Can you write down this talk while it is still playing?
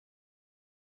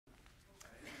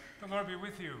The Lord be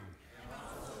with you.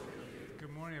 Good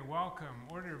morning and welcome.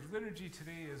 Order of liturgy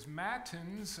today is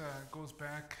Matins. Goes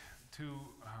back to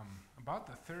about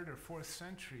the 3rd or 4th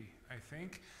century, I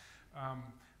think.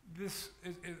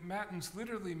 Matins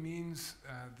literally means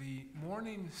the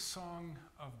morning song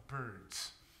of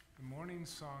birds. The morning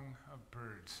song of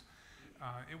birds.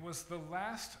 It was the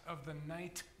last of the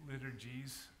night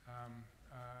liturgies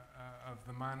of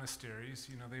the monasteries.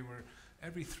 You know, they were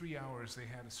every 3 hours they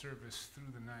had a service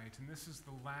through the night, and this is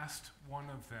the last one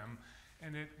of them,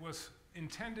 and it was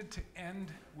intended to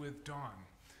end with dawn.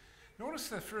 Notice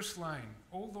the first line,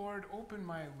 "O Lord, open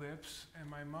my lips, and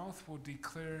my mouth will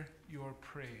declare your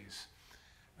praise."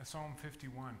 Psalm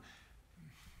 51.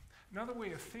 Another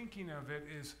way of thinking of it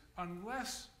is,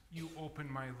 unless you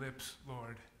open my lips,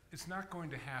 Lord, it's not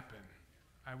going to happen.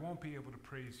 I won't be able to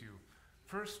praise you.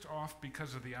 First off,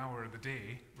 because of the hour of the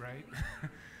day, right?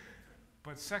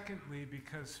 But secondly,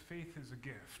 because faith is a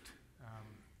gift.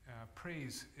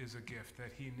 Praise is a gift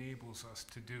that he enables us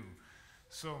to do.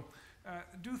 So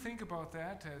do think about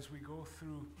that as we go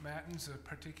through Matins,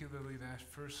 particularly that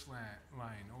first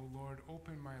line, "O Lord,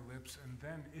 open my lips," and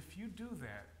then if you do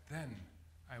that, then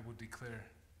I will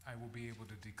be able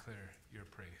to declare your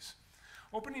praise.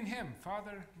 Opening hymn,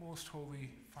 Father Most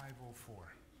Holy,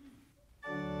 504.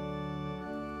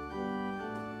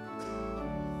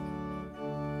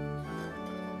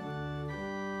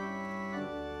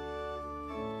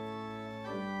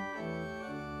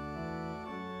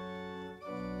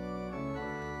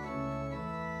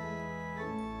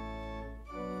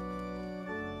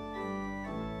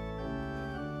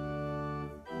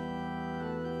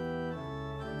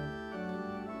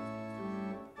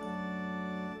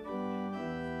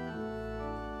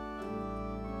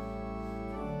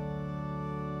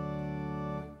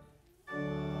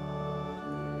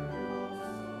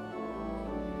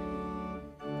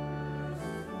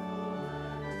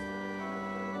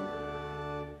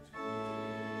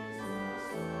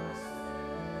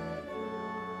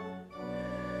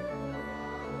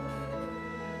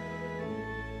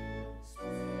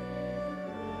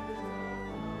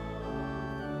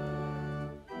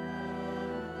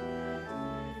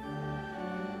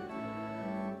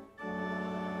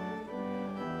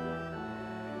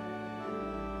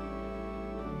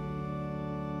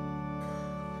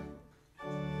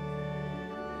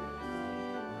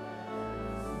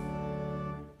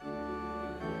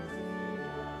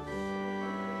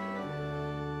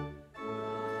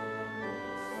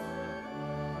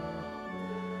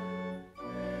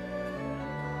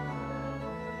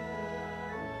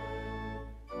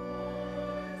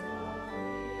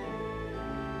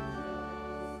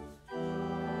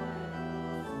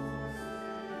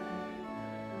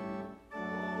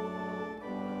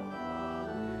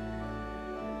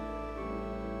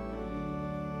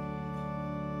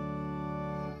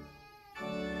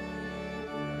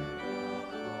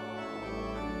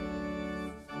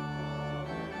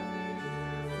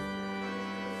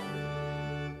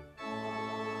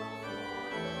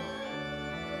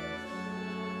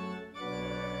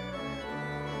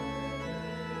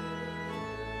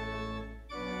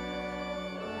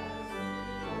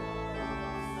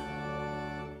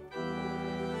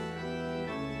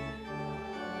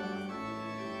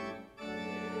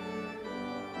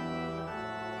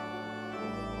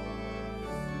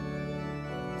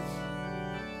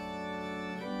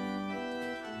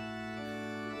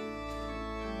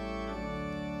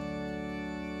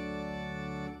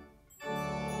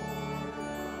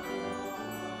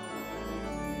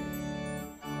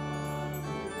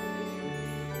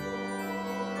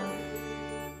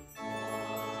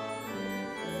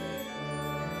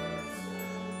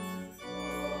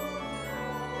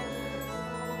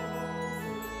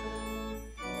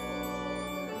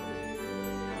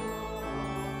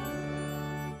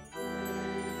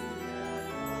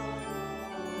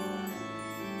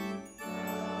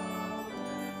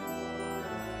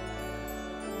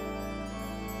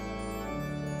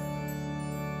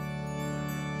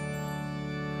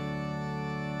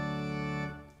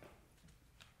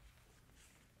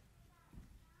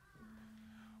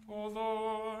 O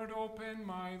Lord, open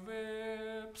my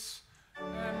lips,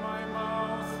 and my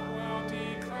mouth will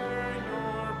declare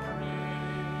your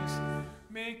praise.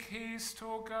 Make haste,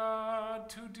 O God,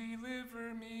 to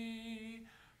deliver me.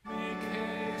 Make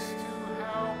haste to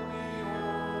help me, O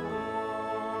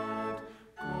Lord.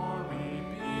 Glory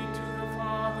be to the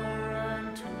Father,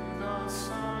 and to the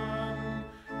Son,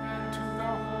 and to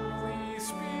the Holy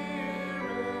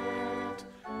Spirit,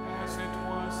 as it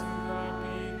was in the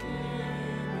beginning,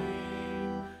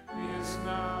 is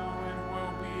now, and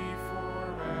will be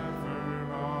forever.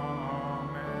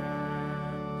 Amen.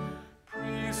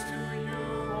 Praise to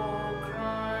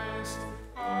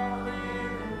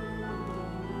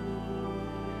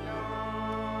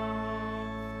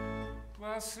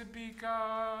Blessed be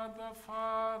God the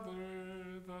Father,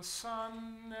 the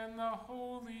Son, and the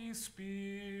Holy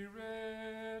Spirit.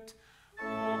 O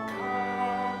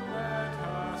come, let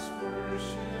us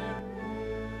worship.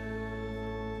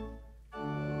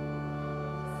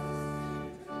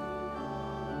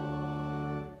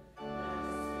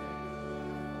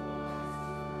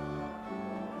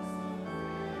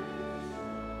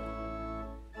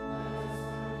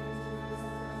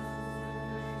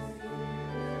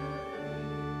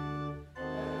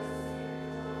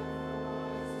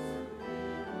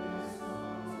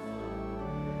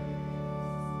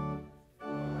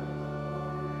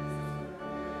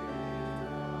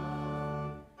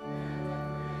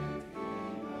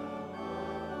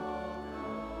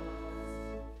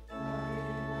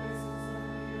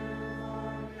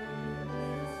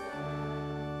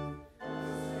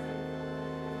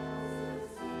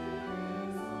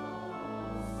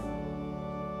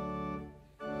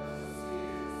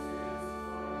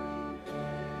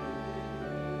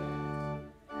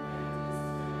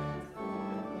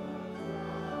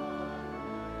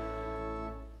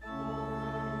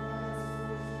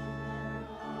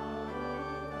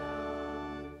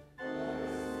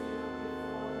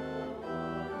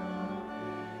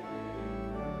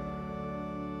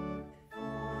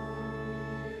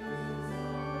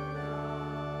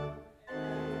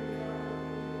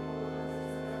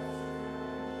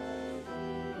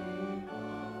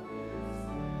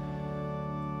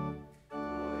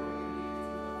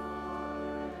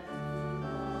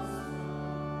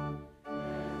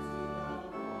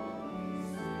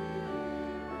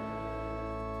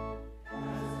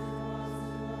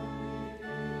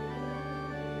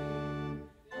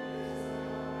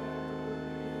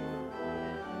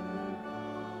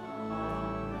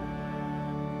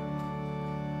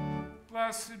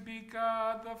 Blessed be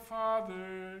God the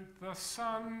Father, the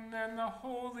Son, and the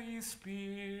Holy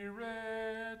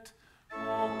Spirit.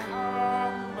 O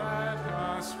come, let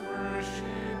us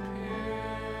worship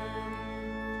him.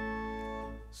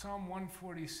 Psalm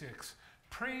 146.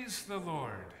 Praise the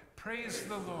Lord,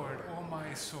 O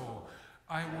my soul.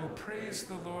 I will praise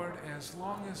the Lord as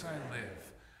long as I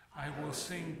live. I will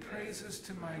sing praises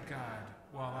to my God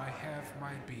while I have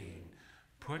my being.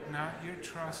 Put not your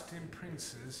trust in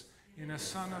princes, in a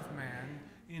son of man,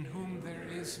 in whom there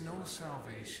is no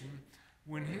salvation.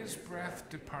 When his breath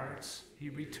departs, he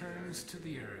returns to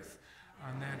the earth.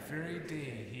 On that very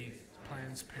day his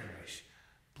plans perish.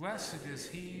 Blessed is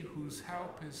he whose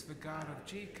help is the God of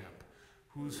Jacob,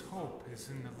 whose hope is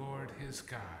in the Lord his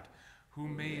God, who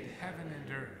made heaven and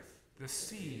earth, the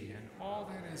sea, and all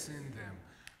that is in them,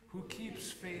 who keeps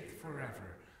faith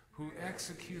forever, who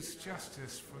executes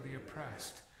justice for the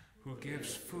oppressed, who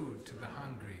gives food to the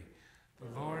hungry.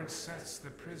 The Lord sets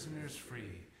the prisoners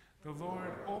free. The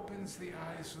Lord opens the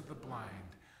eyes of the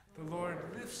blind. The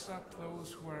Lord lifts up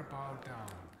those who are bowed down.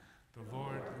 The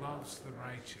Lord loves the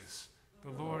righteous.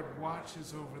 The Lord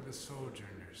watches over the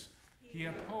sojourners. He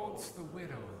upholds the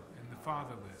widow and the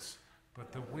fatherless,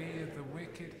 but the way of the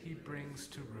wicked he brings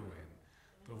to ruin.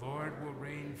 The Lord will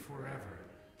reign forever.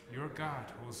 Your God,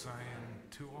 O Zion,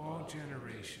 to all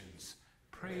generations.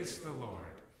 Praise the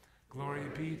Lord. Glory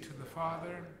be to the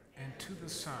Father, and to the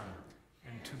Son,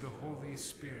 and to the Holy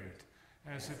Spirit,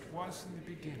 as it was in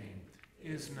the beginning,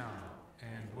 is now,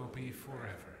 and will be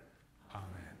forever.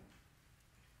 Amen.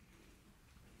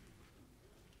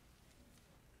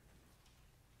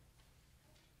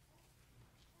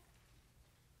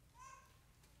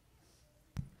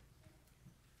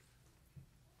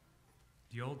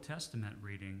 The Old Testament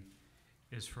reading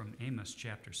is from Amos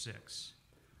chapter 6.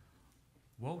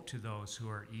 Woe to those who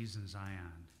are at ease in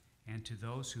Zion, and to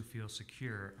those who feel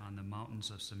secure on the mountains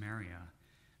of Samaria,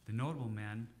 the notable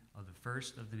men of the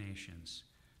first of the nations,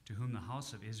 to whom the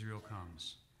house of Israel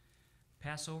comes.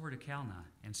 Pass over to Calneh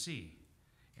and see,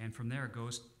 and from there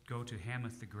go to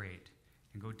Hamath the Great,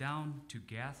 and go down to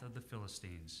Gath of the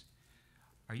Philistines.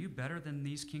 Are you better than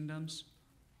these kingdoms?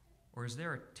 Or is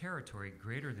there a territory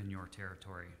greater than your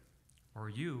territory?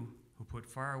 Or you who put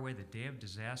far away the day of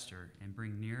disaster and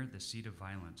bring near the seat of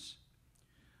violence?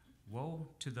 Woe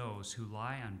to those who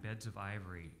lie on beds of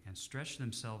ivory and stretch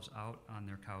themselves out on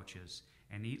their couches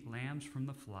and eat lambs from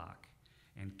the flock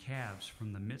and calves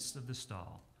from the midst of the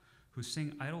stall, who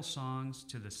sing idle songs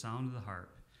to the sound of the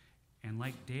harp, and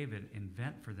like David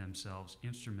invent for themselves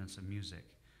instruments of music,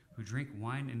 who drink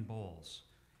wine in bowls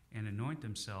and anoint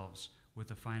themselves with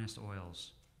the finest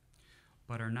oils,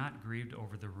 but are not grieved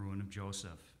over the ruin of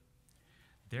Joseph.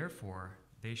 Therefore,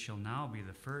 they shall now be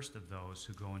the first of those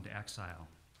who go into exile,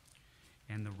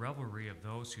 and the revelry of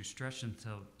those who stretch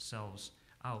themselves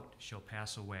out shall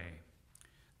pass away.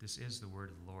 This is the word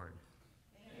of the Lord.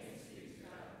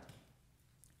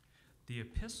 The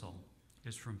epistle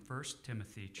is from 1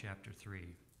 Timothy chapter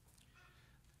 3.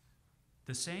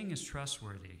 The saying is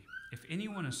trustworthy. If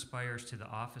anyone aspires to the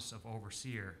office of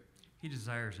overseer, he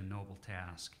desires a noble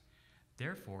task.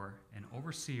 Therefore, an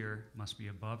overseer must be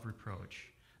above reproach,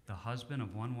 the husband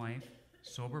of one wife,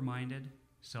 sober-minded,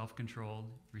 self-controlled,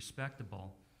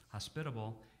 respectable,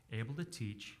 hospitable, able to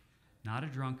teach, not a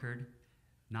drunkard,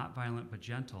 not violent but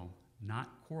gentle, not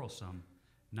quarrelsome,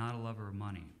 not a lover of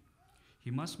money. He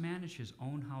must manage his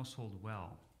own household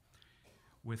well,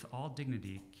 with all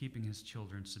dignity, keeping his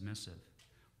children submissive.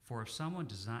 For if someone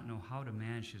does not know how to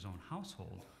manage his own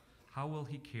household, how will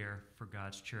he care for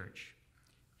God's church?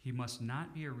 He must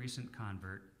not be a recent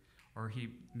convert, or he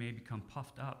may become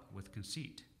puffed up with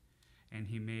conceit, and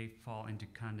he may fall into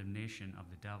condemnation of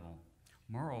the devil.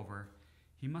 Moreover,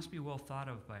 he must be well thought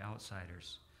of by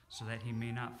outsiders, so that he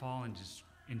may not fall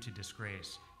into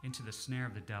disgrace, into the snare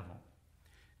of the devil.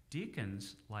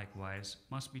 Deacons, likewise,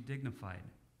 must be dignified,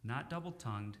 not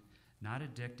double-tongued, not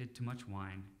addicted to much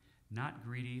wine, not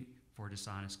greedy for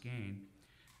dishonest gain.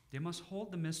 They must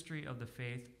hold the mystery of the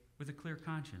faith with a clear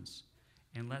conscience,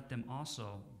 and let them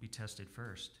also be tested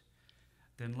first.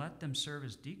 Then let them serve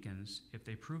as deacons if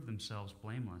they prove themselves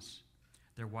blameless.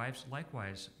 Their wives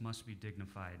likewise must be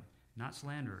dignified, not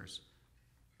slanderers,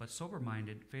 but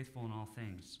sober-minded, faithful in all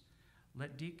things.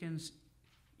 Let deacons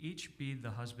each be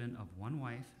the husband of one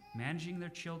wife, managing their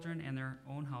children and their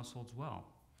own households well.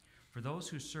 For those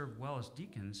who serve well as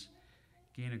deacons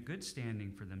gain a good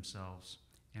standing for themselves,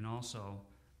 and also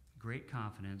great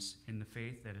confidence in the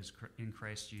faith that is in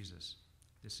Christ Jesus.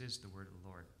 This is the word of the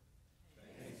Lord.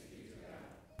 Thanks be to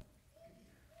God.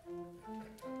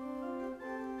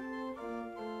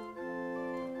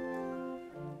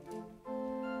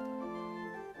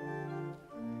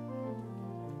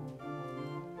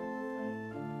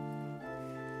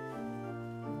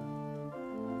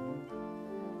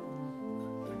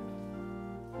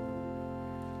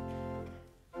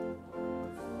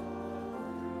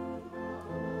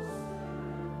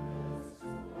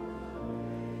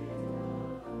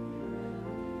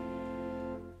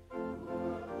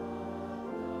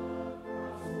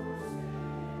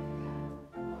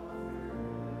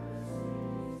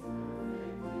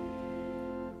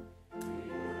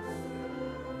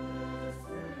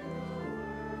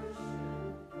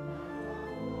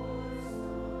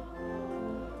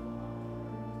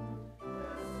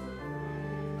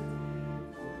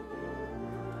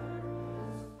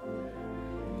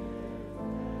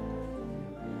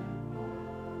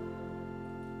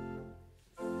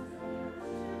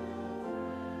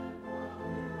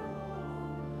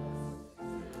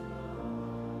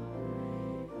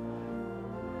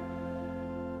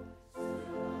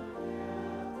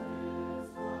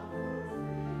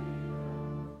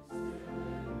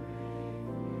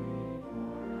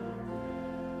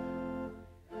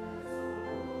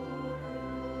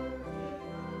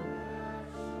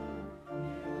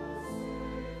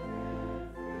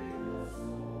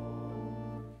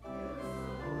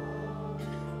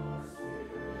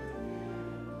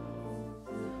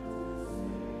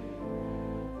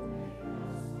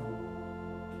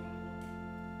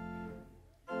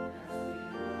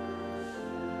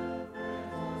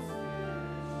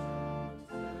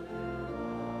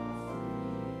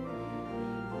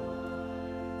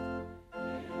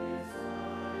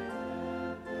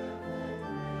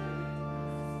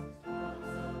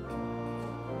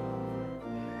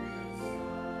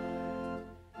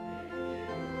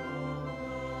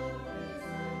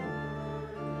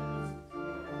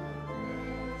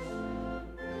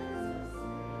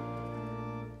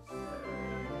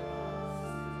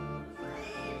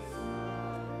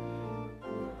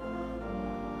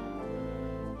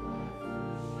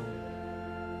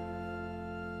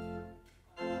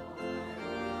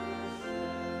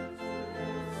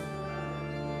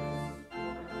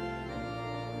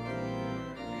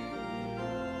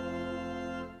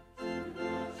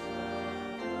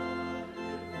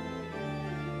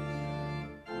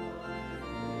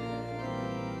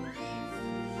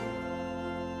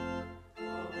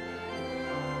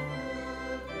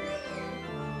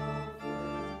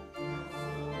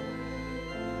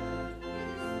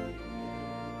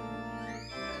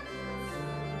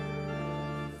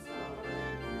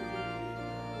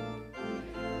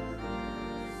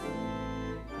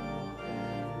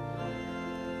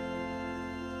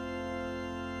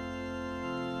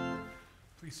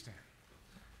 Please stand.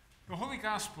 The Holy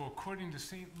Gospel according to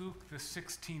St. Luke, the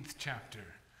 16th chapter.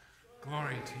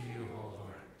 Glory to you, O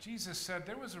Lord. Jesus said,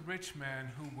 there was a rich man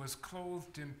who was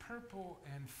clothed in purple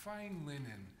and fine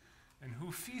linen, and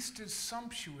who feasted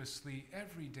sumptuously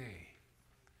every day.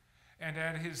 And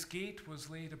at his gate was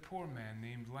laid a poor man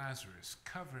named Lazarus,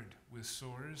 covered with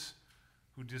sores,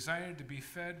 who desired to be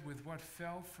fed with what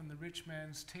fell from the rich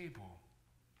man's table.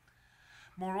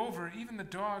 Moreover, even the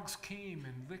dogs came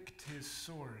and licked his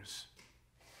sores.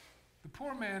 The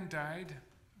poor man died,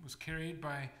 was carried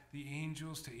by the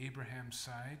angels to Abraham's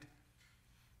side.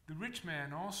 The rich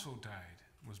man also died,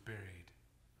 was buried.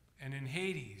 And in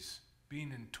Hades,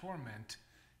 being in torment,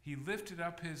 he lifted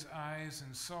up his eyes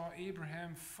and saw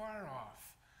Abraham far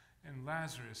off and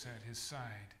Lazarus at his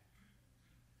side.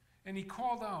 And he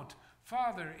called out,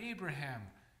 Father Abraham,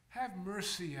 have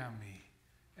mercy on me,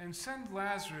 and send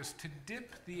Lazarus to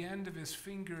dip the end of his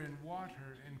finger in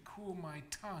water and cool my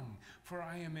tongue, for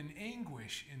I am in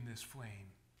anguish in this flame.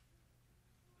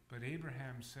 But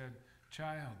Abraham said,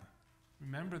 Child,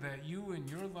 remember that you in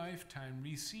your lifetime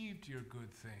received your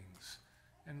good things,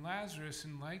 and Lazarus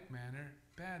in like manner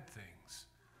bad things.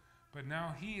 But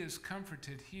now he is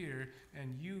comforted here,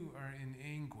 and you are in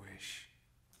anguish.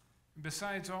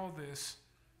 Besides all this,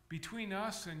 between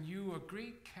us and you a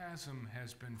great chasm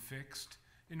has been fixed,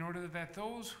 in order that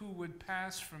those who would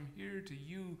pass from here to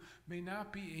you may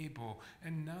not be able,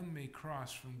 and none may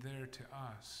cross from there to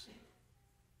us.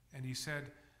 And he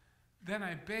said, Then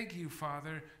I beg you,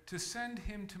 Father, to send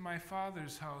him to my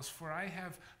father's house, for I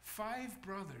have 5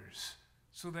 brothers,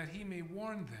 so that he may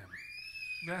warn them,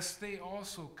 lest they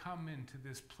also come into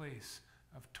this place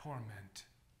of torment.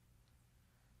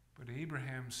 But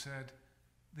Abraham said,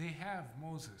 They have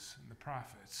Moses and the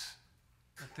prophets.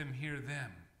 Let them hear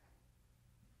them.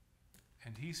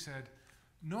 And he said,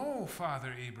 No,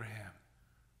 Father Abraham,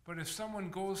 but if someone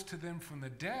goes to them from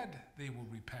the dead, they will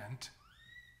repent.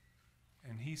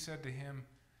 And he said to him,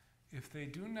 If they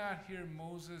do not hear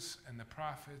Moses and the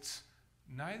prophets,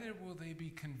 neither will they be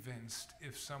convinced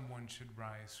if someone should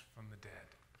rise from the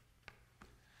dead.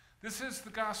 This is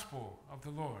the gospel of the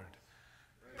Lord.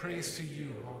 Praise to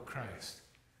you, O Christ.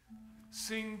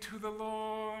 Sing to the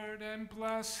Lord and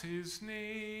bless his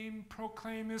name.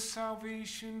 Proclaim his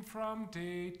salvation from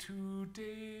day to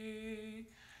day.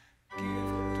 Give to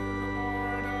the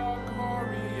Lord all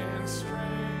glory and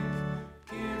strength.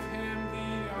 Give him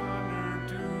the honor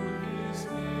due his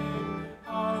name.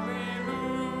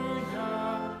 Alleluia,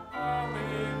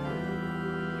 alleluia.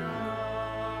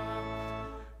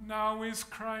 Now is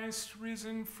Christ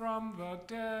risen from the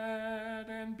dead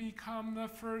and become the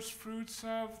first fruits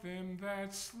of them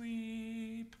that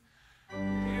sleep. Give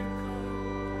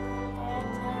God all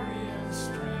glory and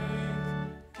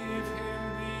strength. Give him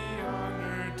the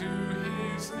honor due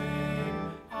his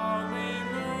name.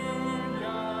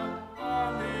 Alleluia,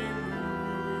 alleluia.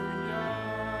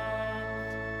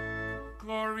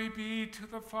 Glory be to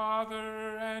the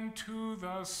Father, and to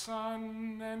the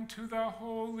Son, and to the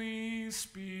Holy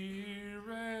Spirit.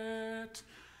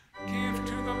 Give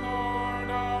to the Lord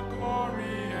all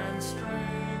glory and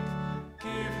strength.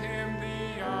 Give him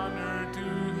the honor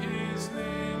due his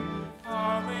name.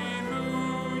 Alleluia,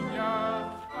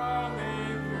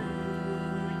 alleluia.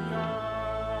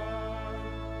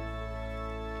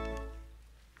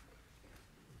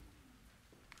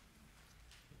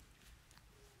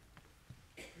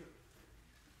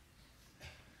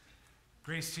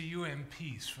 Grace to you and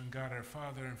peace from God our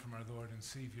Father and from our Lord and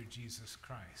Savior Jesus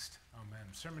Christ. Amen.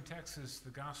 Sermon text is the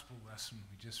gospel lesson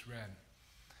we just read.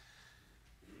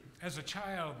 As a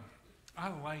child, I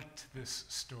liked this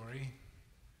story.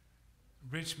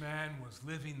 A rich man was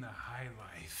living the high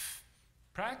life,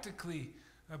 practically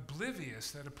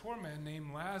oblivious that a poor man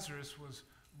named Lazarus was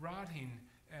rotting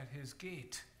at his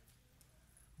gate.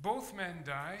 Both men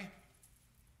die.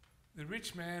 The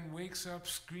rich man wakes up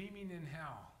screaming in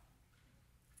hell,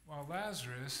 while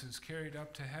Lazarus is carried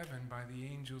up to heaven by the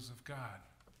angels of God.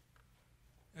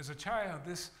 As a child,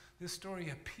 this story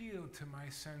appealed to my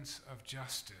sense of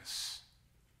justice.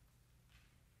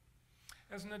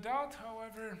 As an adult,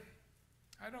 however,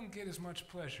 I don't get as much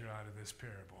pleasure out of this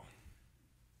parable.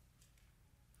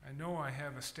 I know I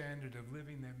have a standard of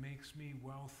living that makes me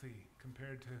wealthy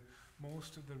compared to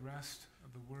most of the rest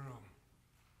of the world.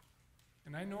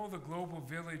 And I know the global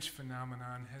village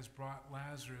phenomenon has brought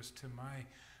Lazarus to my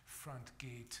front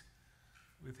gate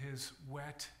with his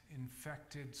wet,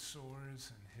 infected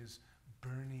sores and his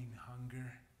burning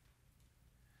hunger.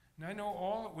 And I know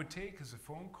all it would take is a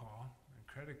phone call,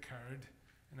 a credit card,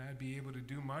 and I'd be able to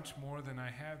do much more than I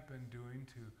have been doing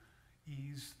to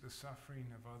ease the suffering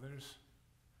of others.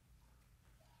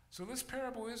 So this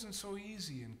parable isn't so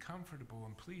easy and comfortable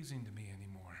and pleasing to me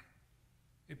anymore.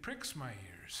 It pricks my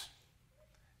ears.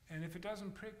 And if it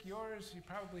doesn't prick yours, you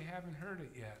probably haven't heard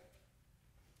it yet.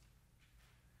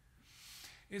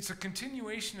 It's a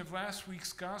continuation of last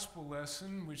week's gospel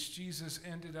lesson, which Jesus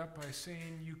ended up by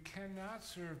saying, you cannot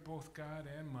serve both God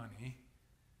and money.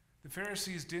 The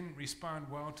Pharisees didn't respond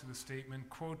well to the statement.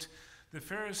 Quote, the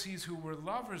Pharisees who were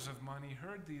lovers of money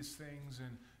heard these things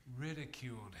and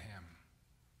ridiculed him.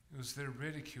 It was their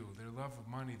ridicule, their love of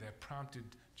money, that prompted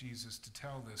Jesus to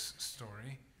tell this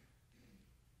story.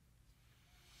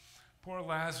 Poor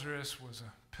Lazarus was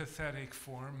a pathetic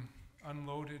form,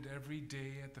 unloaded every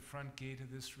day at the front gate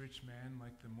of this rich man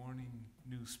like the morning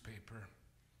newspaper.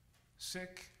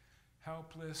 Sick,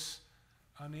 helpless,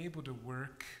 unable to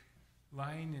work,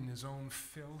 lying in his own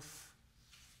filth,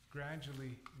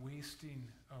 gradually wasting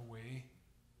away.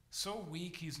 So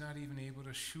weak he's not even able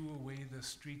to shoo away the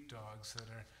street dogs that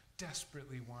are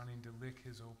desperately wanting to lick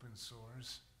his open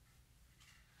sores.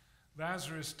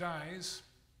 Lazarus dies.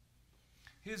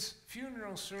 His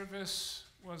funeral service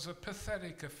was a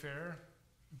pathetic affair,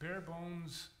 bare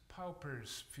bones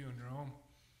pauper's funeral.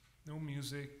 No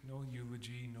music, no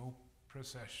eulogy, no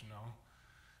processional.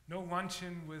 No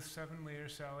luncheon with 7-layer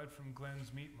salad from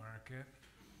Glenn's Meat Market.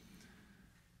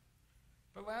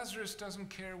 But Lazarus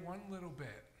doesn't care one little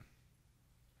bit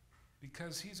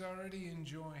because he's already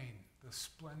enjoying the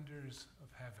splendors of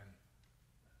heaven.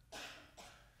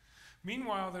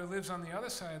 Meanwhile, there lives on the other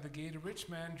side of the gate a rich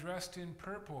man dressed in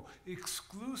purple,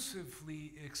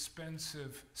 exclusively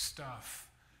expensive stuff,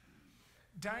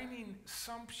 dining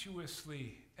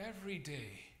sumptuously every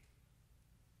day.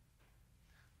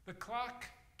 The clock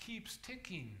keeps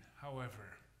ticking,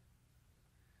 however,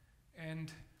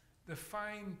 and the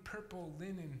fine purple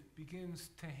linen begins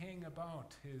to hang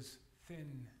about his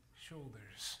thin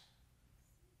shoulders.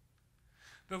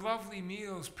 The lovely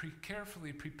meals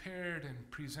carefully prepared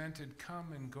and presented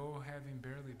come and go, having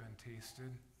barely been tasted.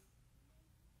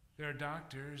 There are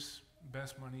doctors,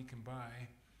 best money can buy.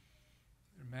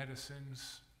 There are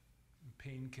medicines,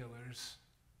 painkillers.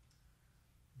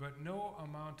 But no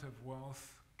amount of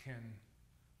wealth can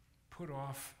put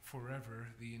off forever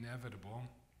the inevitable.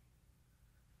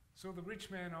 So the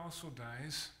rich man also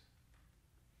dies.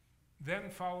 Then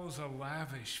follows a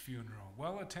lavish funeral,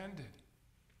 well attended.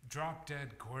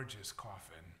 Drop-dead gorgeous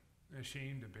coffin,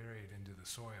 ashamed to bury it into the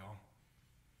soil.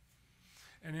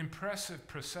 An impressive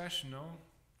processional,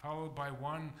 followed by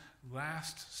one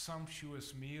last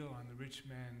sumptuous meal on the rich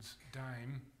man's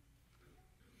dime.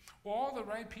 All the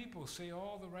right people say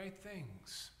all the right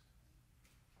things,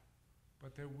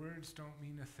 but their words don't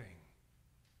mean a thing,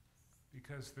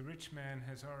 because the rich man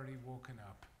has already woken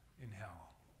up in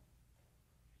hell.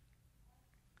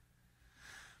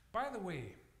 By the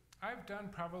way, I've done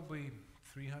probably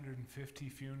 350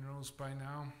 funerals by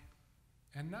now,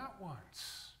 and not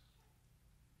once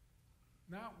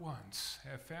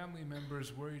have family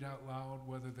members worried out loud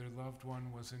whether their loved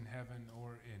one was in heaven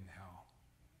or in hell.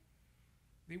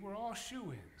 They were all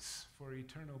shoo-ins for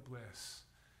eternal bliss.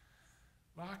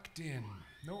 Locked in,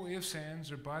 no ifs,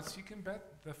 ands, or buts, you can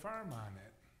bet the farm on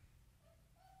it.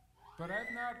 But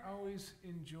I've not always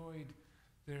enjoyed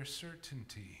their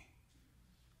certainty.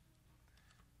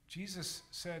 Jesus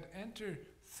said, enter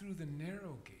through the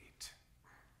narrow gate.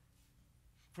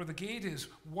 For the gate is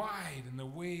wide and the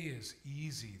way is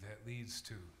easy that leads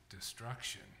to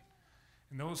destruction.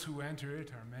 And those who enter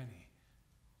it are many.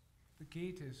 The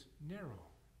gate is narrow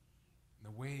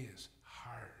and the way is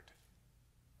hard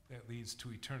that leads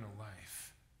to eternal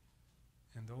life.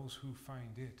 And those who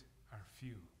find it are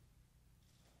few.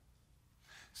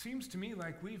 Seems to me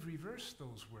like we've reversed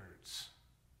those words.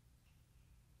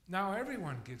 Now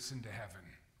everyone gets into heaven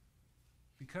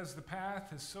because the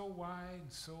path is so wide,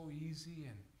 so easy,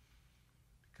 and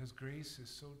because grace is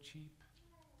so cheap.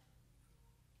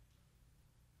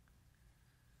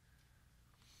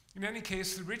 In any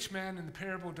case, the rich man in the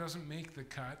parable doesn't make the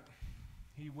cut.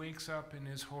 He wakes up in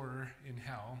his horror in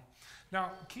hell.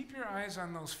 Now, keep your eyes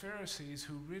on those Pharisees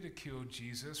who ridiculed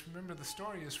Jesus. Remember, the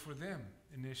story is for them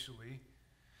initially.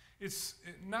 It's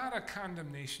not a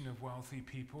condemnation of wealthy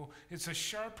people. It's a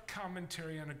sharp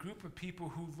commentary on a group of people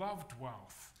who loved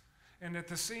wealth and at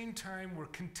the same time were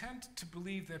content to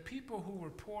believe that people who were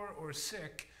poor or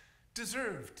sick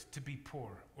deserved to be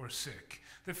poor or sick.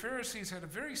 The Pharisees had a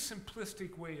very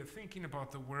simplistic way of thinking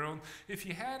about the world. If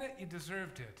you had it, you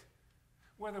deserved it.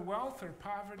 Whether wealth or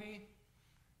poverty,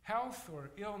 health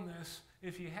or illness,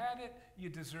 if you had it, you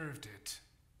deserved it.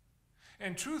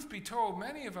 And truth be told,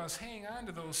 many of us hang on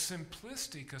to those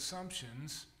simplistic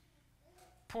assumptions.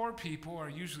 Poor people are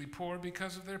usually poor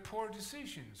because of their poor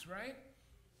decisions, right?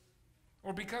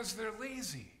 Or because they're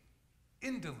lazy,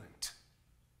 indolent.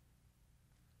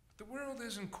 But the world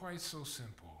isn't quite so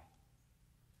simple.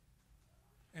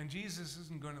 And Jesus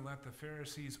isn't going to let the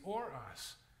Pharisees or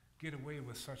us get away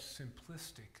with such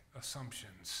simplistic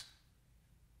assumptions.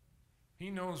 He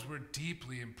knows we're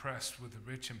deeply impressed with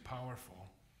the rich and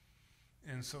powerful,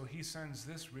 and so he sends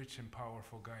this rich and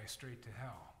powerful guy straight to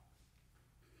hell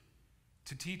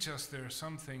to teach us there are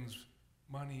some things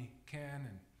money can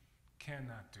and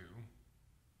cannot do.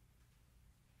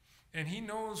 And he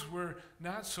knows we're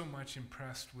not so much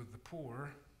impressed with the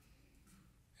poor,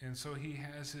 and so he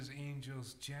has his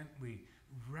angels gently,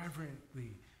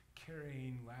 reverently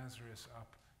carrying Lazarus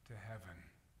up to heaven.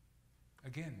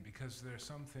 Again, because there are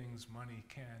some things money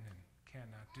can and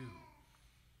cannot do.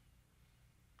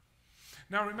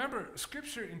 Now remember,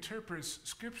 Scripture interprets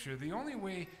Scripture. The only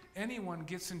way anyone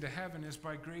gets into heaven is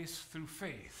by grace through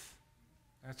faith.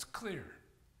 That's clear.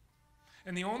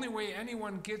 And the only way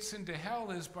anyone gets into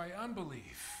hell is by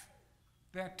unbelief.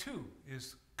 That too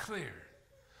is clear.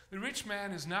 The rich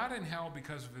man is not in hell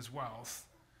because of his wealth,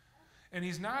 and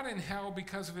he's not in hell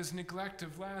because of his neglect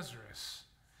of Lazarus.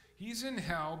 He's in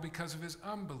hell because of his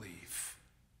unbelief.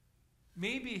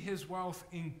 Maybe his wealth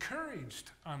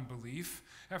encouraged unbelief.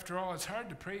 After all, it's hard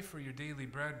to pray for your daily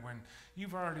bread when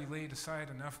you've already laid aside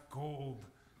enough gold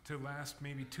to last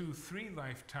maybe 2-3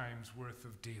 lifetimes worth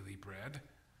of daily bread.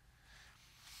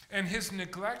 And his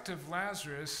neglect of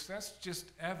Lazarus, that's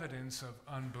just evidence of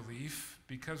unbelief,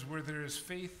 because where there is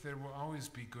faith, there will always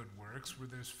be good works. Where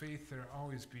there's faith, there will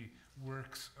always be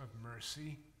works of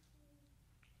mercy.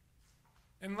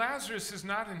 And Lazarus is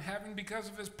not in heaven because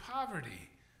of his poverty.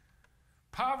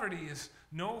 Poverty is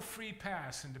no free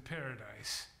pass into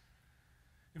paradise.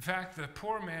 In fact, the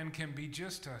poor man can be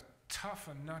just as tough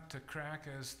a nut to crack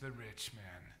as the rich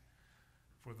man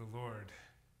for the Lord.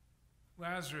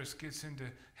 Lazarus gets into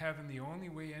heaven the only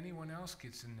way anyone else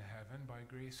gets into heaven, by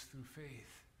grace through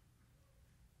faith.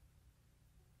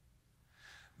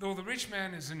 Though the rich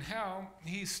man is in hell,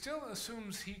 he still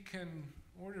assumes he can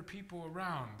order people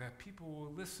around, that people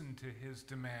will listen to his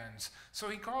demands. So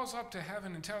he calls up to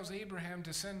heaven and tells Abraham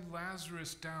to send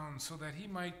Lazarus down so that he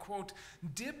might, quote,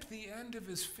 dip the end of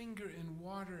his finger in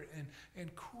water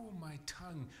and cool my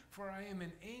tongue, for I am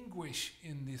in anguish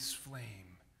in this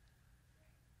flame.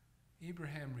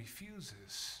 Abraham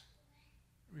refuses,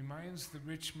 reminds the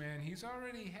rich man he's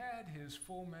already had his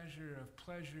full measure of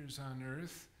pleasures on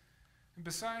earth. And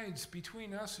besides,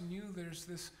 between us and you, there's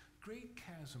this great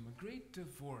chasm, a great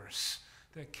divorce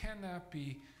that cannot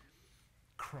be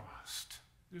crossed.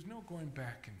 There's no going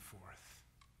back and forth.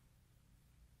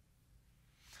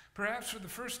 Perhaps for the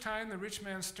first time, the rich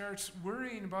man starts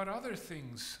worrying about other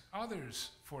things,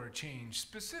 others for a change.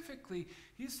 Specifically,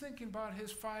 he's thinking about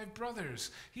his 5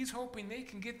 brothers. He's hoping they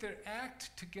can get their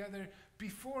act together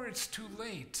before it's too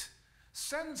late.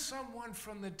 Send someone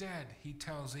from the dead, he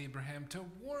tells Abraham, to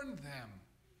warn them.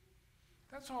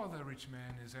 That's all the rich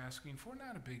man is asking for,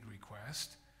 not a big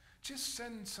request. Just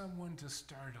send someone to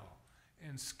startle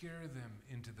and scare them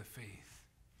into the faith.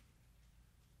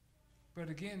 But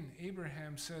again,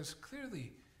 Abraham says,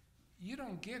 clearly, you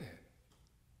don't get it.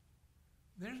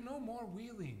 There's no more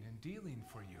wheeling and dealing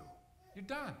for you. You're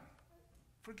done.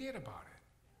 Forget about it.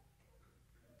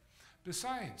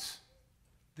 Besides,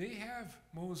 they have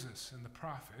Moses and the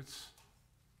prophets.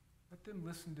 Let them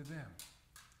listen to them.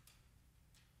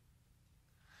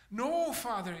 No,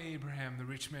 Father Abraham, the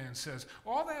rich man says,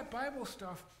 all that Bible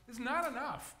stuff is not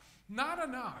enough. Not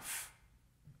enough.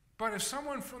 But if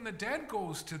someone from the dead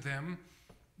goes to them,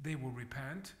 they will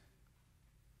repent.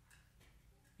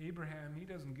 Abraham, he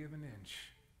doesn't give an inch.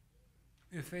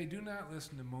 If they do not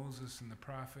listen to Moses and the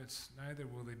prophets, neither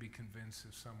will they be convinced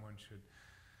if someone should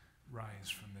rise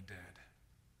from the dead.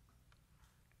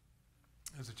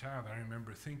 As a child, I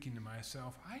remember thinking to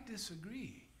myself, I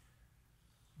disagree.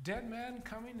 Dead man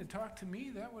coming to talk to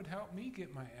me, that would help me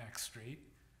get my act straight.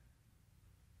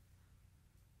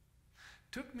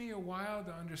 Took me a while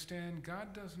to understand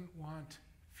God doesn't want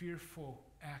fearful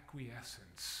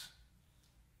acquiescence.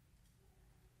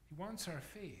 He wants our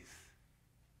faith,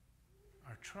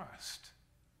 our trust.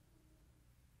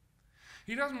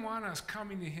 He doesn't want us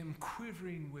coming to him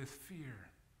quivering with fear,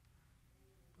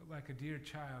 but like a dear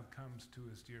child comes to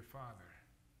his dear father.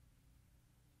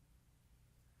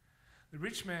 The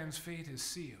rich man's fate is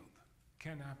sealed,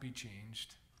 cannot be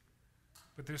changed.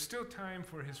 But there's still time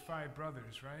for his 5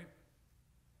 brothers, right?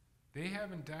 They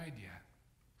haven't died yet.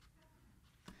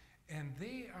 And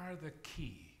they are the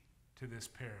key to this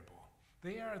parable.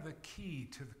 They are the key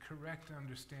to the correct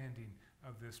understanding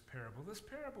of this parable. This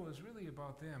parable is really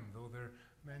about them, though they're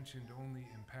mentioned only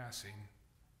in passing.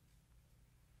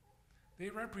 They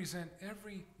represent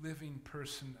every living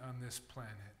person on this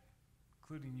planet,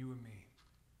 including you and me.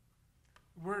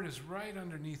 The word is right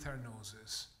underneath our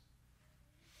noses.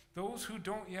 Those who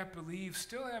don't yet believe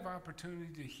still have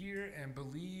opportunity to hear and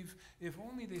believe if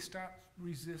only they stop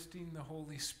resisting the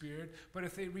Holy Spirit. But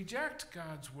if they reject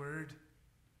God's word,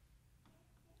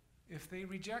 if they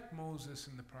reject Moses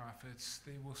and the prophets,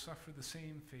 they will suffer the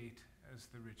same fate as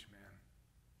the rich man.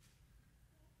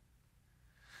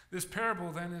 This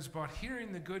parable then is about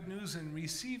hearing the good news and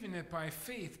receiving it by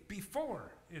faith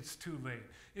before it's too late.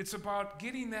 It's about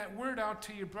getting that word out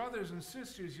to your brothers and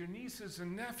sisters, your nieces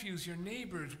and nephews, your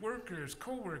neighbors, workers,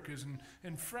 co-workers,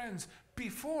 and friends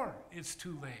before it's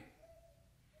too late.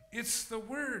 It's the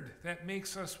word that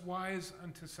makes us wise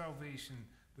unto salvation,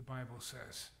 the Bible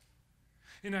says.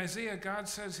 In Isaiah, God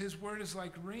says his word is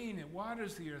like rain. It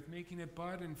waters the earth, making it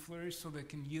bud and flourish so that it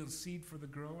can yield seed for the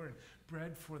grower and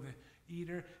bread for the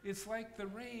eater. It's like the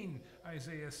rain,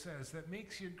 Isaiah says, that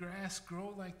makes your grass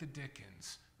grow like the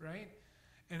Dickens, right?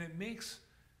 And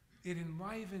it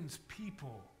enlivens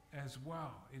people as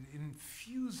well. It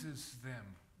infuses them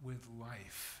with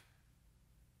life.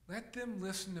 Let them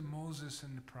listen to Moses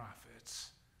and the prophets.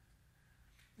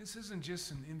 This isn't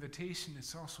just an invitation,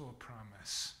 it's also a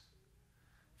promise.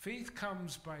 Faith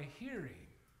comes by hearing,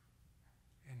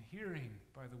 and hearing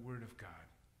by the word of God.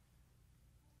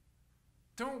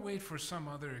 Don't wait for some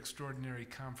other extraordinary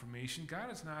confirmation.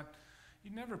 He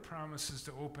never promises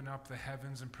to open up the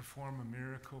heavens and perform a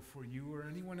miracle for you or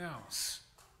anyone else,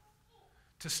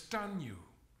 to stun you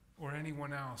or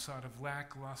anyone else out of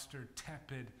lackluster,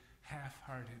 tepid,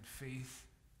 half-hearted faith.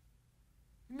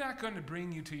 He's not going to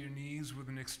bring you to your knees with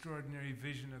an extraordinary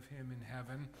vision of him in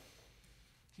heaven.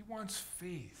 He wants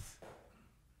faith,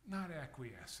 not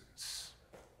acquiescence.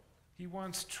 He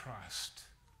wants trust,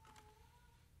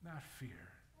 not fear.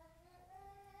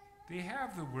 They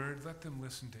have the word, let them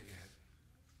listen to it.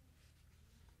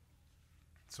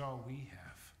 It's all we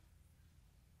have.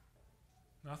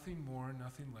 Nothing more,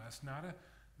 nothing less. Not a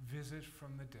visit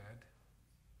from the dead.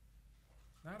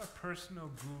 Not a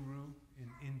personal guru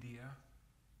in India.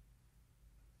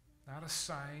 Not a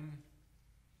sign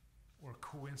or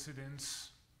coincidence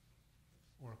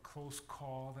or a close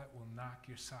call that will knock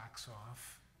your socks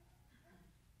off.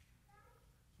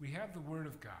 We have the Word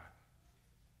of God,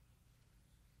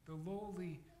 the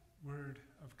lowly Word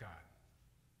of God,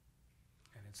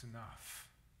 and it's enough.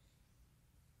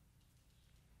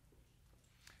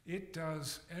 It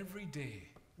does every day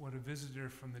what a visitor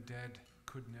from the dead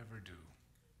could never do.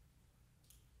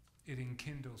 It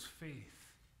enkindles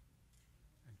faith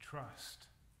and trust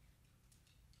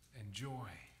and joy.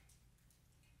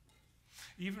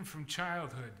 Even from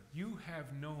childhood, you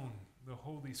have known the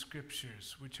Holy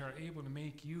Scriptures, which are able to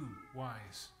make you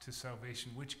wise to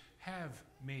salvation, which have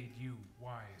made you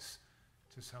wise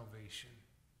to salvation.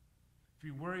 If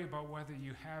you worry about whether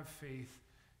you have faith,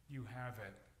 you have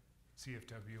it,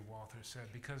 C.F.W. Walther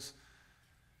said, because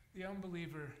the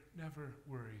unbeliever never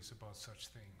worries about such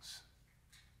things.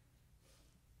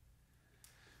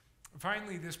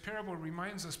 Finally, this parable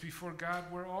reminds us before God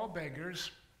we're all beggars,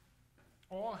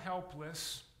 all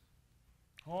helpless,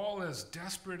 all as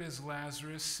desperate as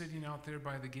Lazarus sitting out there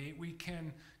by the gate. We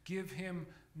can give him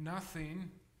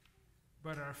nothing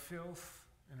but our filth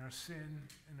and our sin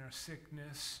and our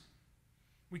sickness.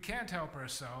 We can't help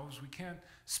ourselves. We can't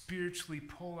spiritually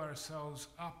pull ourselves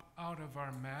up out of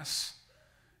our mess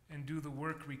and do the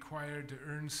work required to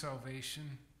earn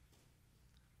salvation.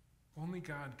 Only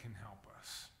God can help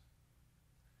us.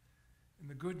 And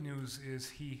the good news is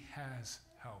he has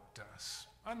helped us.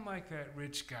 Unlike that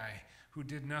rich guy who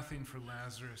did nothing for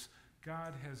Lazarus,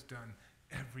 God has done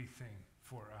everything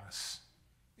for us.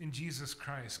 In Jesus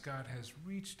Christ, God has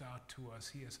reached out to us.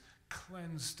 He has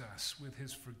cleansed us with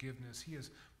his forgiveness. He has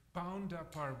bound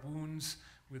up our wounds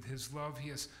with his love. He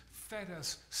has fed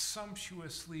us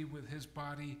sumptuously with his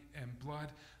body and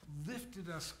blood, lifted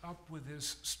us up with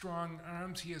his strong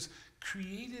arms. He has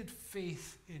created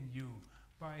faith in you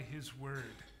by his word.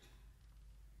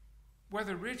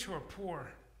 Whether rich or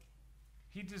poor,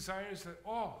 he desires that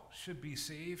all should be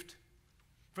saved.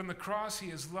 From the cross, he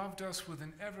has loved us with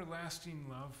an everlasting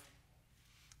love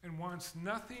and wants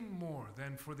nothing more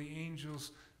than for the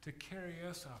angels to carry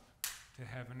us up to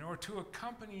heaven or to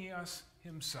accompany us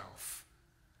himself,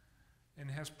 and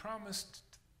has promised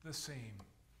the same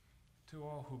to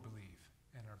all who believe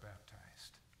and are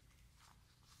baptized.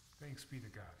 Thanks be to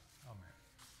God. Amen.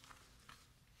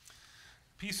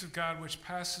 Peace of God, which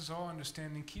passes all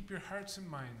understanding, keep your hearts and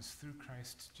minds through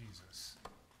Christ Jesus.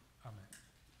 Amen.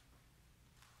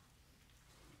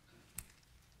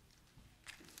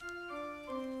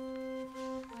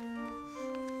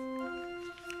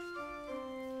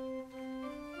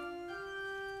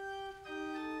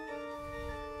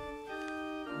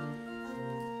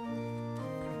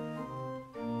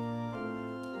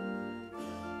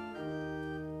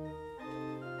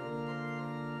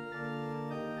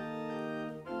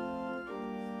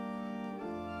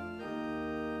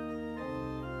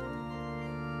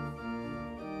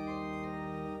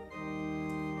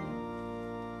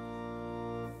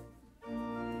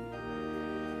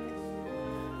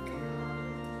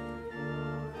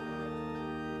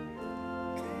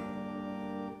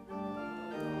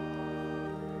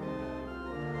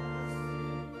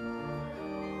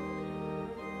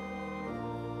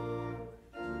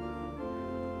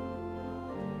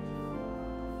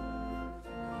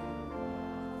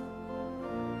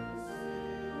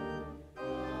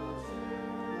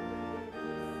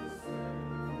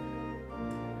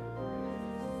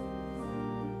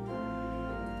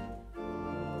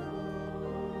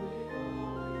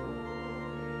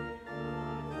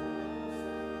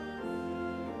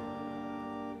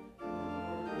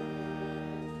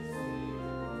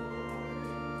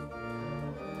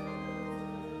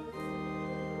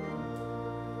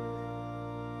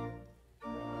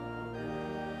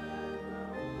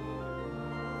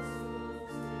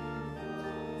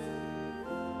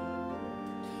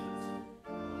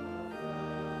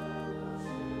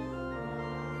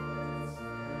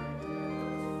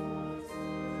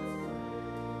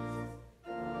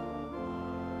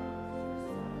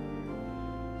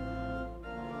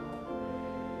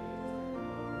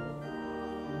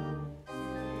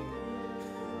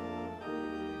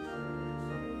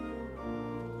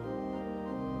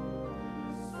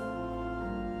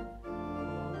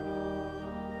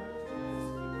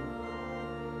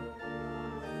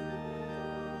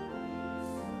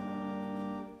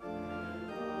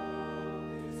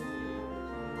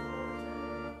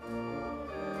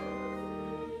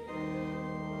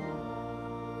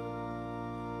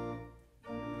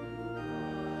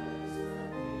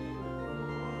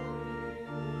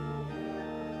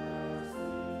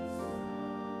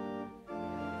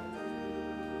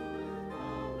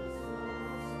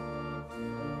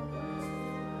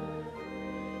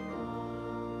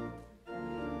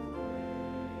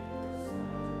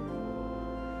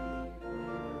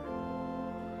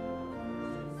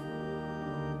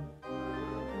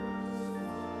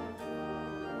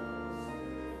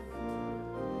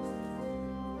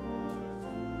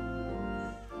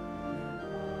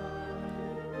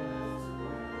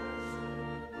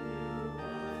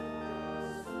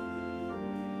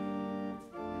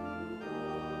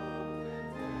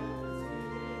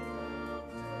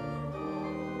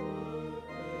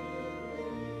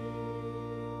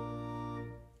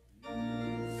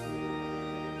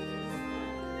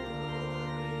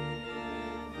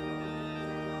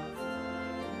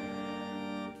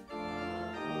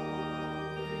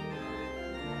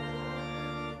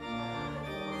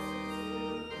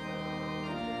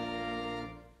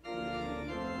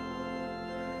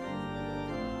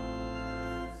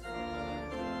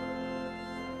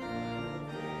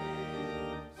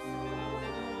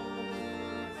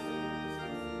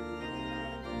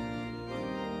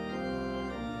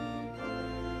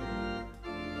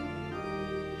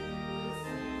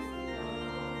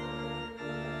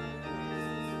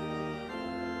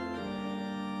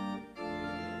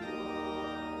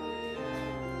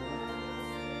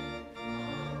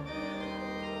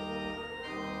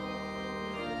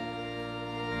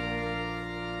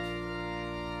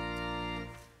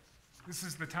 This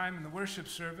is the time in the worship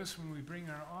service when we bring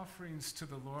our offerings to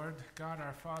the Lord. God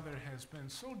our Father has been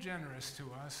so generous to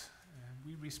us, and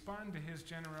we respond to his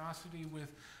generosity with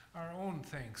our own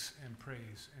thanks and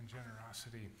praise and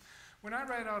generosity. When I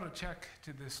write out a check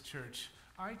to this church,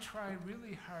 I try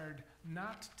really hard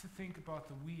not to think about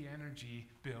the wee energy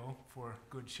bill for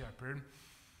Good Shepherd,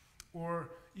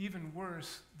 or even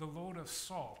worse, the load of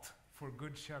salt for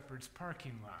Good Shepherd's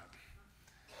parking lot.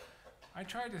 I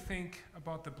try to think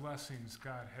about the blessings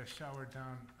God has showered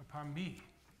down upon me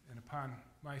and upon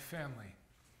my family.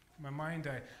 In my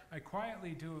mind, I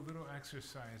quietly do a little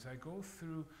exercise. I go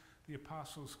through the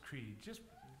Apostles' Creed, just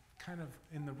kind of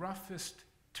in the roughest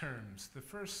terms, the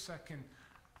first, second,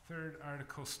 third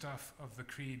article stuff of the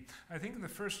Creed. I think in the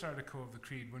first article of the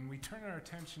Creed, when we turn our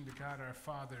attention to God our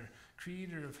Father,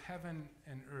 creator of heaven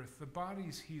and earth, the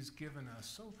bodies he's given us,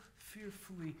 so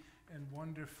fearfully and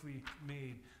wonderfully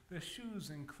made, the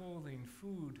shoes and clothing,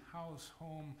 food, house,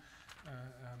 home,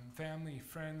 family,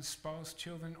 friends, spouse,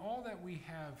 children, all that we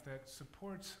have that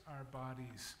supports our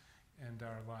bodies and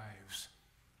our lives.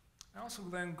 I also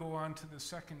then go on to the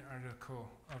second article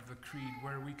of the Creed,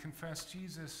 where we confess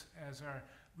Jesus as our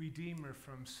Redeemer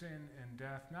from sin and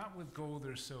death, not with gold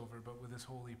or silver, but with his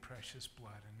holy, precious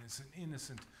blood and his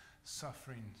innocent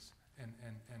sufferings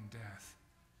and death.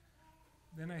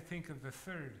 Then I think of the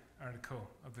third article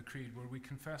of the Creed, where we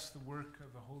confess the work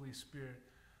of the Holy Spirit,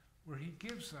 where he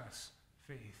gives us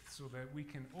faith so that we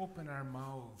can open our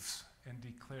mouths and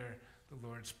declare the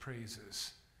Lord's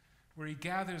praises, where he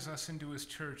gathers us into his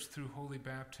church through holy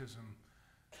baptism,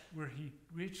 where he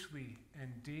richly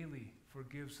and daily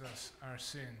forgives us our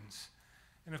sins,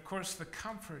 and of course the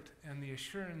comfort and the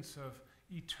assurance of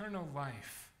eternal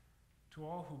life to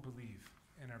all who believe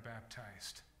and are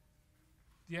baptized.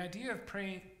 The idea of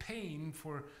paying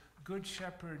for Good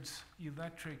Shepherd's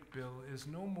electric bill is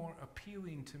no more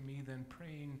appealing to me than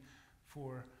praying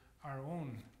for our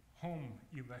own home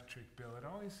electric bill. It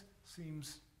always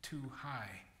seems too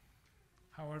high.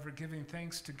 However, giving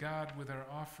thanks to God with our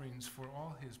offerings for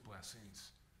all his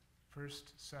blessings,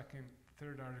 first, second,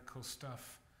 third article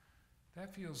stuff,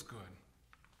 that feels good.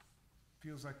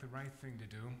 Feels like the right thing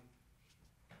to do.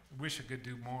 I wish I could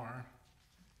do more.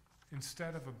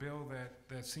 Instead of a bill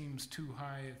that seems too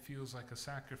high, it feels like a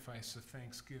sacrifice of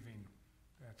thanksgiving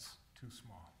that's too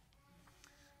small.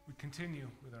 We continue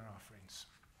with our offerings.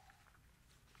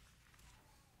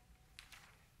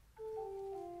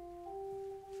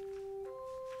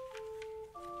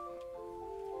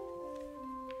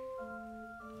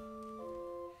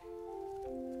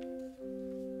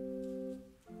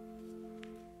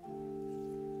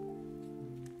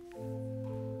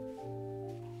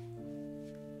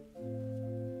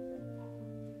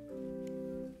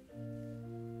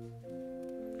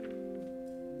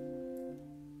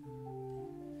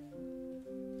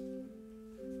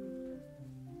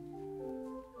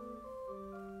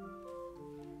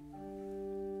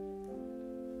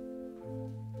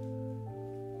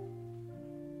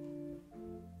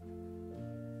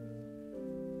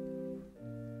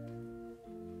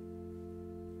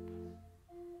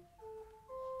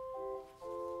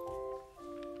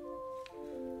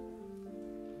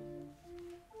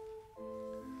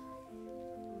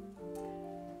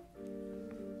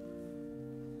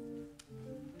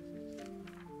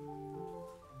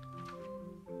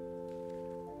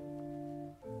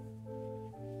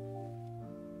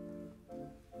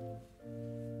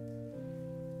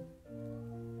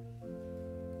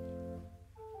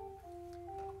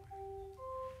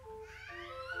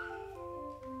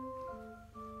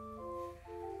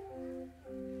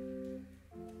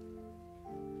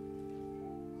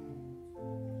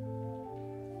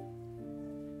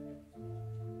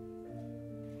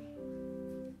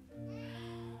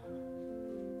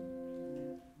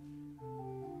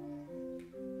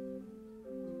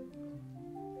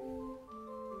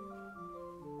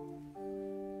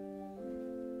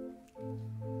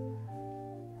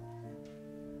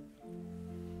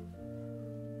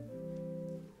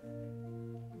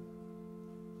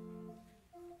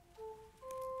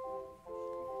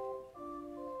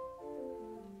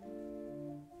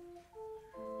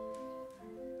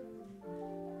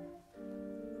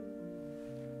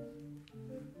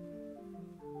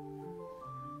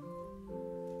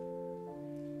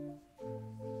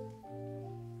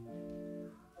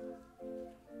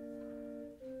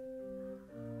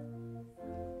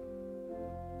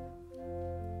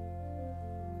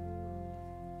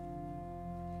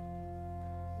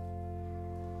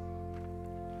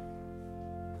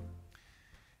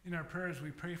 In our prayers,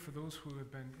 we pray for those who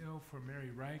have been ill, for Mary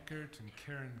Reichert and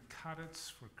Karen Kottitz,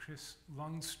 for Chris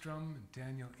Lundstrom and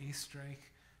Daniel Eastreich,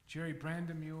 Jerry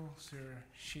Brandemule, Sarah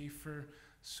Schaefer,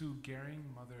 Sue Gehring,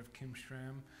 mother of Kim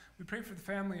Schramm. We pray for the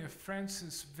family of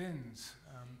Frances Vins,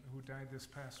 who died this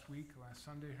past week, last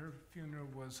Sunday. Her funeral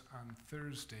was on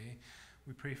Thursday.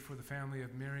 We pray for the family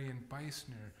of Marion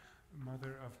Beisner,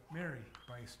 mother of Mary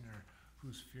Beisner,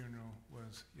 whose funeral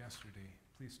was yesterday.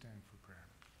 Please stand for prayer.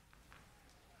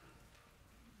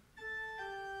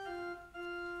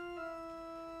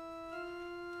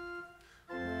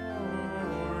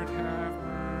 Lord, have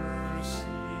mercy.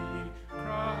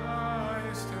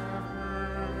 Christ, have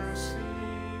mercy.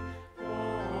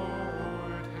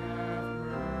 Lord, have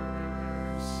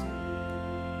mercy.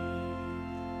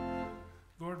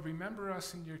 Lord, remember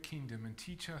us in your kingdom and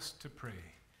teach us to pray.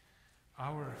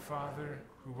 Our Father,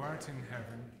 who art in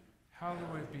heaven,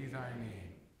 hallowed be thy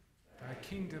name. Thy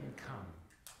kingdom come,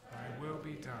 thy will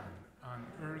be done, on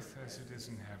earth as it is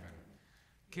in heaven.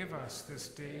 Give us this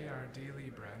day our daily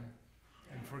bread,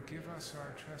 and forgive us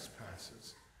our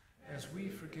trespasses, as we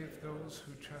forgive those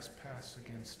who trespass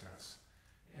against us.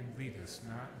 And lead us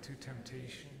not into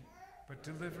temptation, but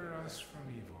deliver us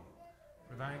from evil.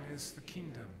 For thine is the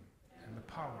kingdom, and the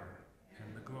power,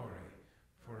 and the glory,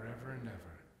 forever and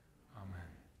ever. Amen.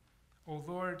 O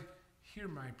Lord, hear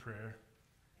my prayer,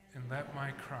 and let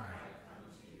my cry.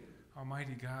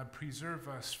 Almighty God, preserve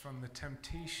us from the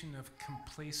temptation of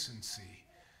complacency,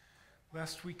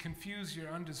 lest we confuse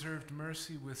your undeserved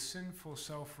mercy with sinful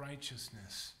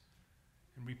self-righteousness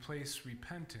and replace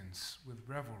repentance with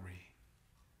revelry.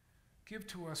 Give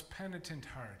to us penitent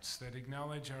hearts that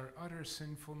acknowledge our utter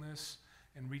sinfulness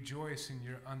and rejoice in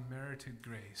your unmerited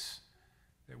grace,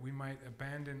 that we might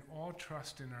abandon all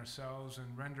trust in ourselves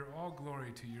and render all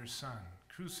glory to your Son,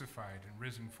 crucified and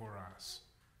risen for us.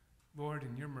 Lord,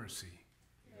 in your mercy.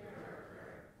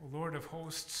 O Lord of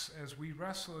hosts, as we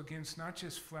wrestle against not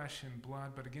just flesh and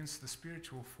blood, but against the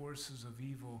spiritual forces of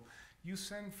evil, you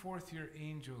send forth your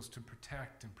angels to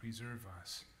protect and preserve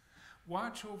us.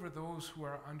 Watch over those who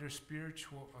are under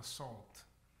spiritual assault.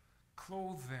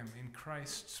 Clothe them in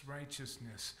Christ's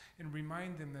righteousness and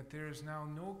remind them that there is now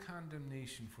no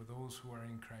condemnation for those who are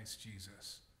in Christ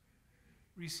Jesus.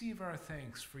 Receive our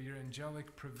thanks for your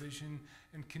angelic provision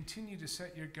and continue to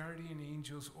set your guardian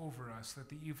angels over us that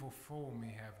the evil foe may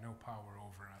have no power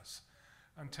over us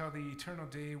until the eternal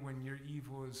day when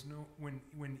evil is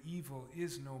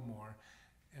no more,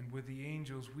 and with the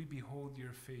angels we behold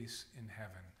your face in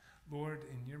heaven. Lord,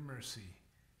 in your mercy.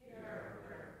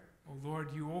 O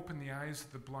Lord, you open the eyes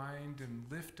of the blind and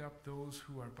lift up those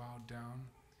who are bowed down.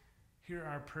 Hear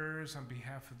our prayers on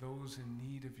behalf of those in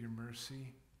need of your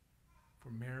mercy. For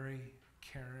Mary,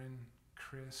 Karen,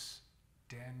 Chris,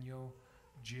 Daniel,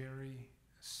 Jerry,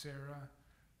 Sarah,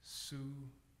 Sue,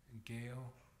 and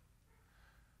Gail.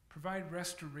 Provide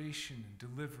restoration and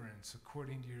deliverance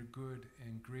according to your good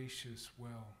and gracious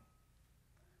will.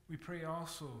 We pray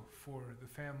also for the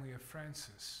family of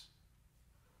Francis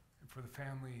and for the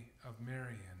family of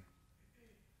Marion.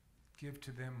 Give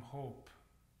to them hope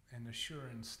and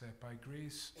assurance that by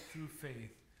grace through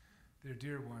faith, their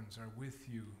dear ones are with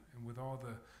you and with all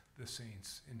the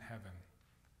saints in heaven.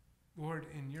 Lord,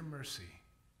 in your mercy.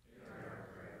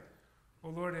 O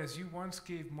Lord, as you once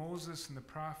gave Moses and the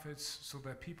prophets so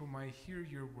that people might hear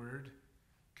your word,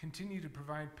 continue to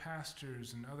provide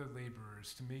pastors and other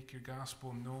laborers to make your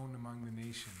gospel known among the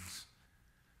nations.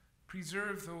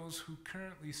 Preserve those who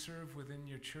currently serve within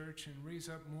your church and raise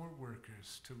up more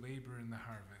workers to labor in the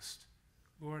harvest.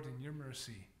 Lord, in your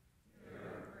mercy.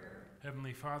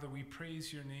 Heavenly Father, we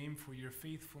praise your name for your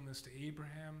faithfulness to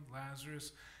Abraham,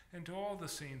 Lazarus, and to all the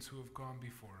saints who have gone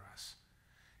before us.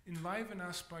 Enliven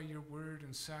us by your word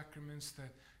and sacraments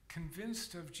that,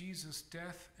 convinced of Jesus'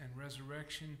 death and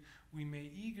resurrection, we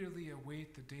may eagerly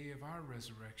await the day of our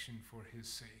resurrection for his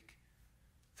sake.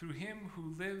 Through him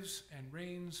who lives and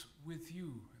reigns with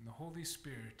you in the Holy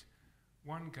Spirit,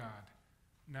 one God,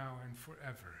 now and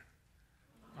forever.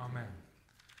 Amen.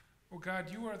 O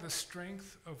God, you are the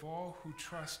strength of all who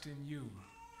trust in you,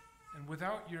 and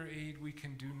without your aid we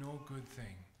can do no good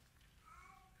thing.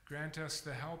 Grant us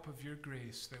the help of your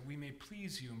grace that we may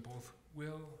please you in both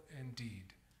will and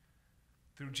deed.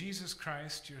 Through Jesus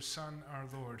Christ, your Son, our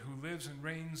Lord, who lives and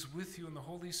reigns with you in the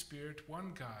Holy Spirit,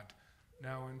 one God,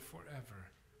 now and forever.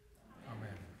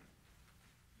 Amen.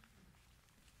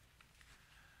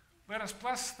 Let us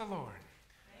bless the Lord.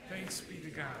 Thanks be to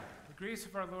God. The grace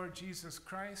of our Lord Jesus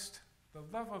Christ, the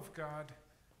love of God,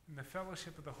 and the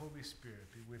fellowship of the Holy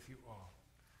Spirit be with you all.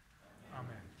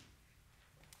 Amen.